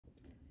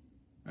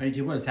All right,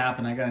 dude, what has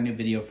happened? I got a new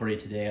video for you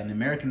today on the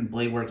American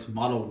Bladeworks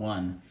Model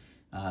 1.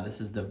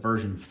 This is the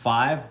version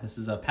 5. This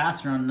is a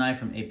pass-around knife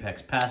from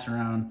Apex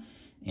Pass-Around,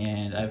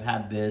 and I've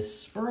had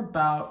this for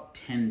about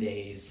 10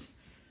 days,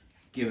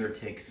 give or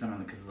take some of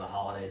it because of the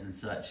holidays and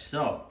such.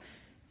 So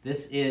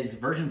this is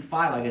version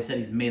 5. Like I said,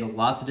 he's made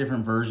lots of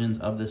different versions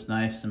of this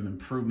knife, some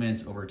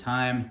improvements over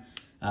time.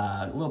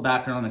 A little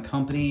background on the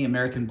company.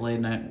 American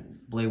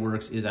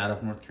Bladeworks is out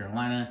of North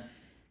Carolina.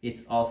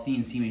 It's all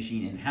CNC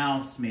machine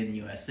in-house, made in the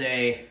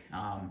USA.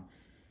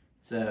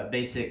 It's a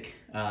basic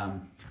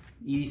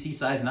EDC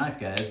size knife,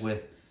 guys,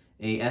 with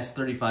a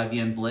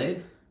S35VN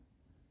blade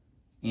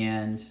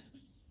and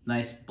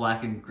nice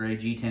black and gray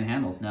G10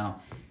 handles.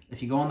 Now,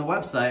 if you go on the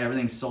website,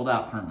 everything's sold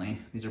out currently.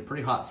 These are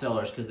pretty hot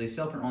sellers because they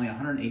sell for only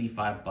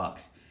 185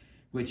 bucks,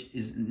 which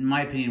is, in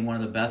my opinion, one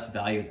of the best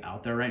values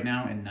out there right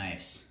now in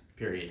knives,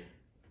 period.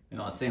 You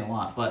know, it's saying a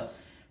lot, but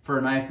for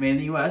a knife made in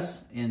the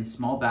US in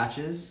small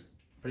batches,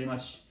 pretty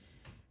much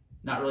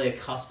not really a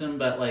custom,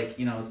 but like,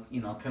 kind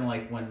of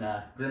like when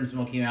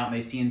Grimsmill came out and they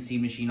CNC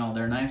machine all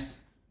their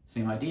knives,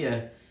 same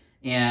idea,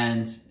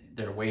 and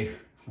they're way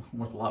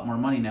worth a lot more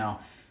money now.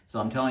 So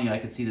I'm telling you, I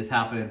could see this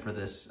happening for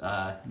this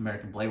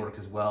American Bladeworks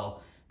as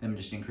well, them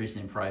just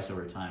increasing in price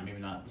over time, maybe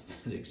not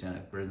to the extent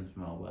of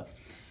Grimsmill, but.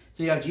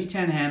 So you have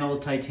G10 handles,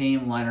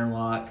 titanium liner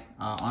lock,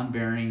 on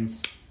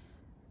bearings,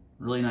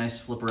 really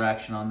nice flipper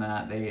action on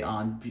that. They,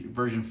 on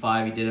version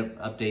 5, he did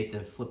update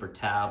the flipper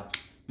tab,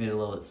 made it a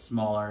little bit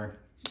smaller.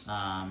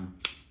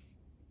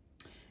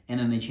 And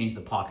then they changed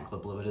the pocket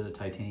clip a little bit. It is a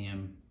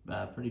titanium,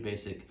 pretty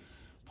basic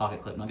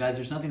pocket clip. Now guys,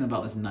 there's nothing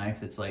about this knife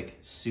that's like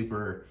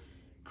super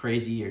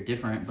crazy or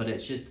different, but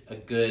it's just a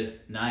good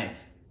knife.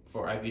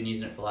 I've been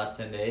using it for the last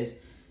 10 days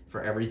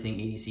for everything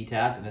EDC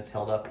tasks, and it's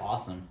held up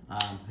awesome.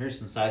 Here's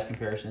some size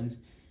comparisons.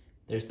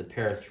 There's the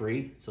Para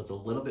 3, so it's a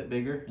little bit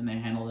bigger in the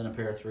handle than a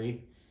Para 3.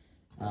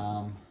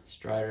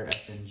 Strider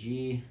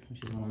SNG,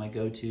 which is one of my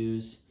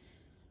go-tos,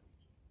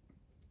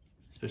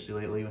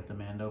 especially lately with the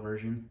Mando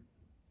version.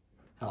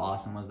 How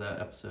awesome was that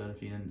episode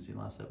if you didn't see the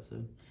last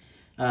episode?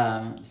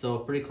 So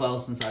pretty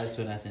close in size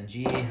to an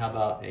SNG. How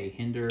about a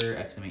Hinder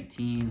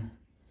XM18?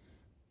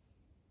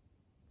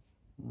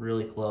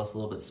 Really close, a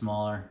little bit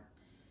smaller.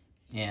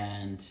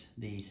 And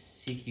the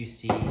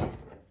CQC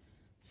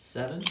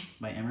 7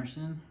 by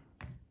Emerson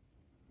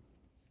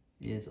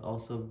is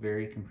also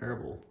very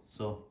comparable.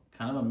 So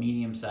kind of a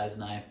medium-sized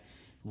knife,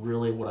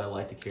 really what I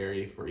like to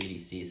carry for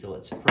EDC, so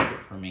it's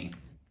perfect for me.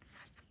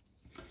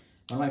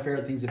 One of my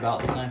favorite things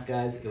about this knife,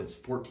 guys, it's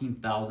 14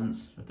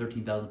 thousandths or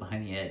 13 thousandths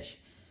behind the edge.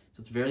 So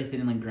it's very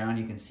thinly ground.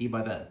 You can see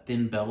by that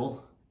thin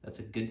bevel, that's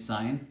a good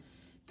sign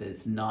that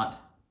it's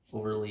not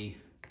overly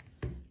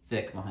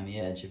thick behind the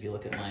edge. If you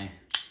look at my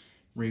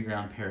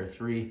reground Para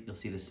 3, you'll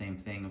see the same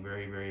thing.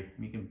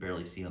 You can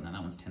barely see on that.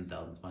 That one's 10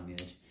 thousandths behind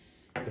the edge.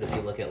 But if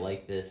you look at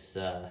like this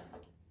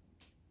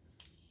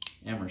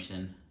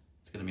Emerson,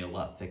 it's gonna be a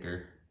lot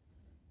thicker,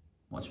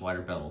 much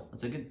wider bevel.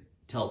 It's a good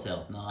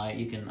telltale. Now I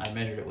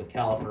measured it with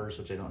calipers,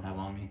 which I don't have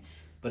on me,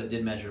 but it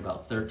did measure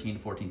about 13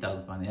 to 14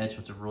 thousandths behind the edge, so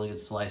it's a really good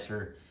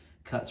slicer,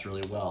 cuts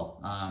really well.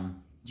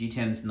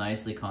 G10 is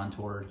nicely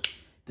contoured.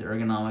 The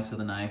ergonomics of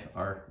the knife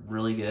are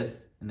really good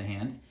in the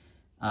hand.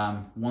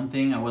 One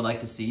thing I would like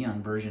to see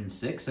on version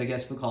 6, I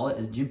guess we'll call it,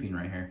 is jimping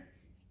right here.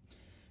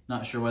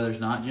 Not sure why there's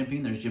not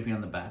jimping. There's jimping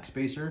on the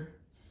backspacer.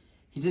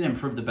 He did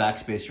improve the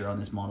backspacer on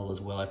this model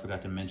as well. I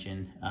forgot to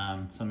mention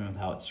something with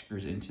how it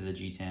screws into the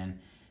G10.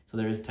 So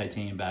there is a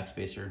titanium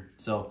backspacer.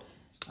 So,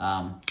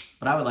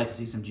 but I would like to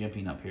see some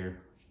jimping up here.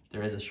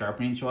 There is a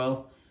sharpening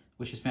choil,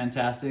 which is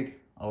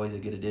fantastic. Always a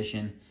good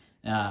addition.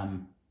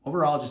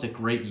 Overall, just a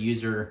great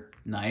user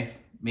knife.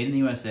 Made in the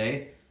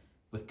USA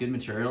with good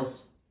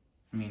materials.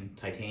 I mean,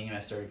 titanium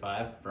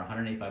S35 for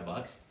 185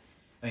 bucks.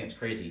 I think it's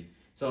crazy.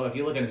 So if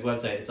you look at his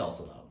website, it's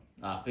also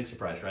out. Big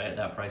surprise, right? At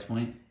that price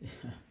point.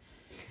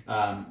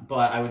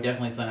 But I would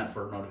definitely sign up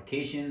for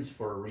notifications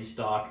for a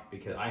restock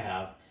because I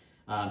have.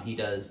 He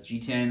does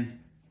G10,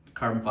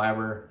 carbon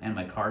fiber, and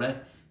micarta.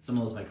 Some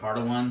of those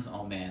micarta ones,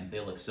 oh man, they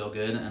look so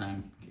good, and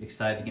I'm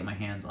excited to get my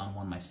hands on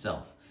one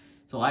myself.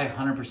 So I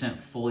 100%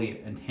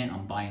 fully intent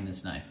on buying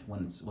this knife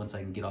once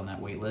I can get on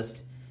that wait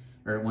list,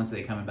 or once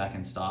they come back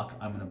in stock.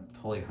 I'm gonna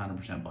totally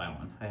 100% buy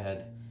one. I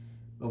had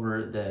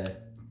over the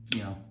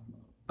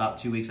about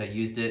 2 weeks I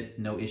used it,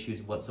 no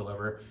issues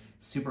whatsoever.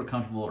 Super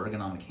comfortable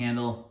ergonomic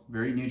handle,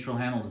 very neutral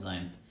handle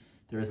design.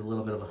 There is a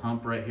little bit of a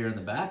hump right here in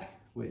the back,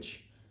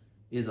 which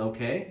is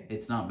okay.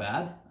 It's not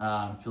bad.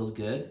 Feels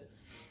good.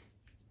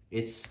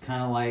 It's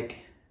kind of like,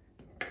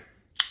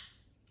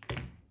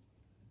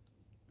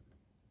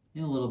 a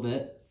little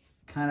bit.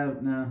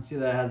 See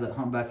that it has that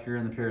hump back here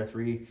in the Para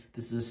 3.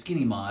 This is a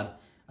skinny mod.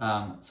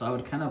 So I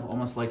would kind of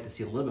almost like to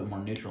see a little bit more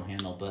neutral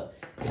handle, but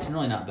it's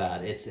really not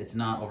bad. It's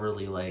not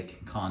overly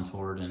like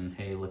contoured and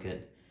hey, look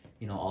at,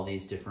 all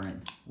these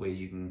different ways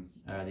you can,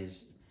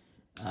 these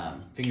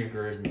finger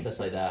grooves and such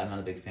like that. I'm not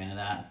a big fan of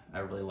that. I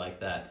really like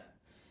that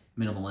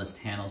minimalist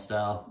handle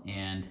style,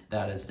 and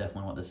that is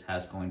definitely what this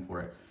has going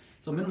for it.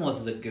 So minimalist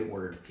is a good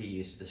word to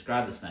use to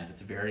describe this knife.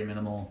 It's very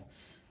minimal.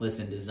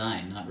 listen,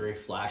 design, not very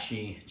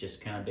flashy,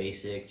 just kind of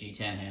basic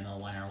G10 handle,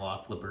 liner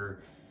lock,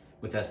 flipper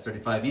with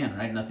S35 in,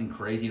 right? Nothing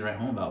crazy to write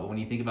home about. But when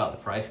you think about the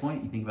price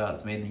point, you think about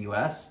it's made in the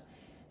US,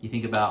 you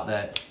think about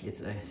that it's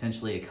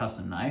essentially a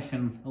custom knife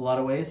in a lot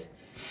of ways.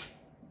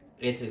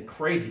 It's a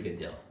crazy good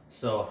deal.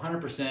 So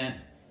 100%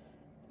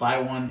 buy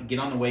one, get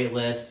on the wait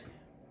list,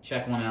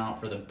 check one out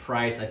for the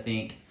price. I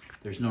think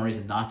there's no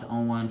reason not to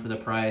own one for the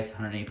price,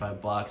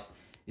 185 bucks.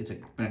 It's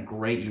been a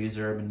great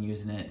user. I've been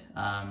using it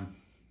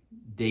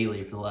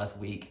daily for the last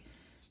week,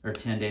 or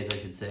 10 days, I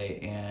should say,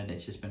 and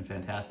it's just been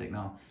fantastic.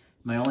 Now,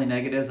 my only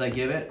negatives I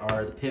give it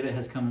are the pivot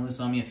has come loose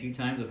on me a few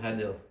times. I've had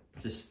to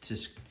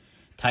just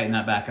tighten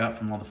that back up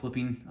from all the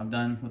flipping I've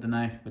done with the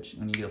knife, which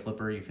when you get a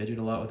flipper, you fidget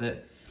a lot with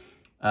it.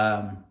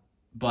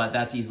 But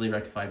that's easily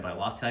rectified by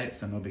Loctite,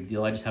 so no big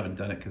deal. I just haven't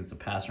done it because it's a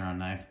pass-around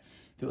knife.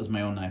 If it was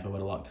my own knife, I would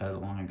have Loctited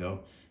it long ago.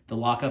 The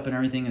lockup and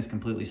everything is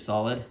completely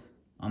solid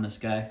on this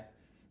guy.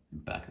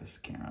 Back this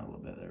camera a little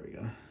bit, there we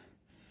go.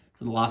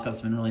 So the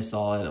lockup's been really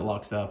solid. It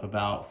locks up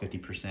about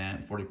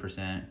 50%,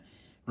 40%,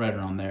 right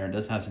around there. It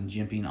does have some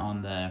jimping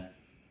on the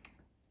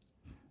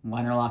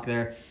liner lock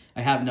there.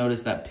 I have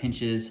noticed that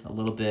pinches a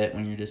little bit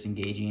when you're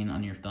disengaging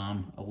on your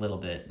thumb, a little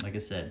bit. Like I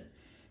said,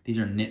 these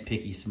are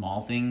nitpicky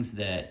small things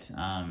that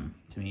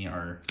to me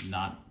are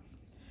not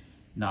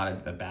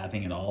a bad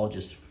thing at all.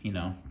 Just, you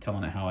know,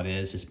 telling it how it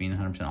is, just being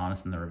 100%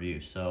 honest in the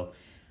review. So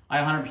I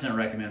 100%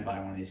 recommend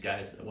buying one of these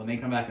guys. When they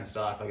come back in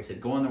stock, like I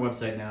said, go on their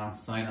website now,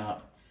 sign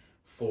up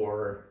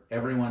for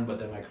everyone but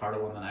the micarta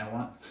one that I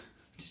want.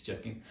 Just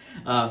joking.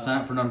 Sign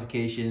up for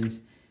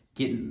notifications,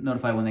 get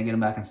notified when they get them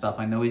back in stock.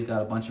 I know he's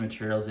got a bunch of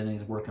materials in and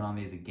he's working on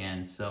these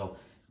again. So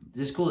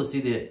just cool to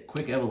see the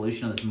quick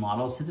evolution of this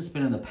model. Since it's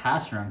been in the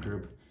pass around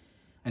group,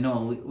 I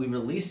know we've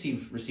at least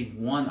received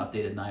one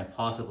updated knife,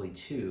 possibly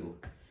two,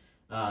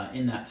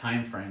 in that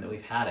time frame that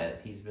we've had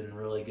it. He's been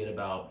really good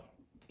about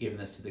giving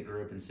this to the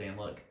group and saying,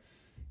 look,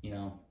 you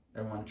know,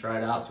 everyone try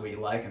it out, see what you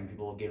like, and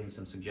people will give him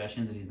some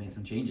suggestions, and he's made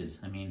some changes.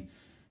 I mean,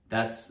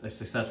 that's a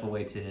successful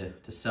way to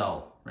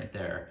sell right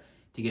there,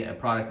 to get a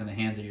product in the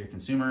hands of your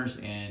consumers,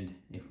 and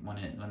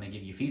when they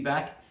give you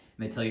feedback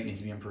and they tell you it needs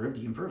to be improved,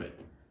 you improve it.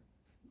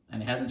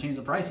 And it hasn't changed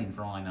the pricing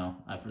for all I know.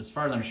 As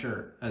far as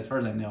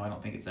I know, I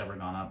don't think it's ever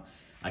gone up.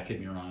 I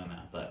could be wrong on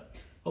that, but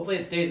hopefully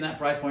it stays in that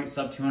price point,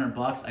 sub 200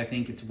 bucks. I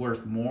think it's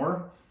worth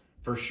more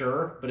for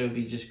sure, but it would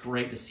be just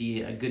great to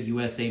see a good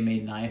USA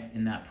made knife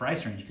in that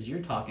price range, because you're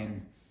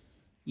talking,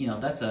 you know,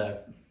 that's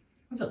a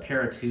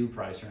pair of two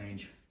price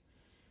range.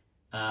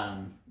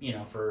 You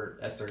know, for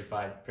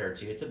S35 pair of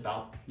two, it's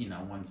about, you know,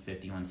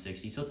 150,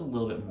 160, so it's a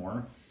little bit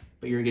more,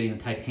 but you're getting a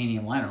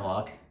titanium liner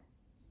lock,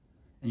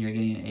 and you're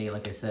getting a,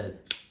 like I said,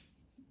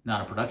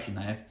 not a production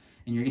knife,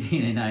 and you're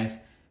getting a knife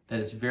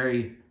that is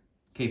very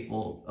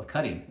capable of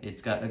cutting.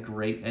 It's got a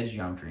great edge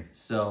geometry.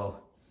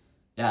 So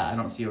yeah, I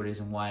don't see a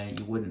reason why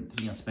you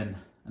wouldn't, you know, spend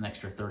an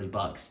extra 30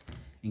 bucks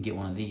and get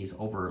one of these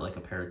over like a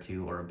pair of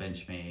two or a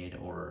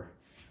Benchmade or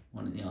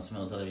one, you know, some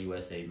of those other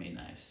USA made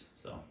knives.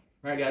 So all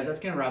right guys, that's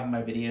gonna wrap up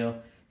my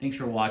video. Thanks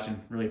for watching,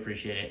 really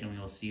appreciate it, and we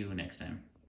will see you next time.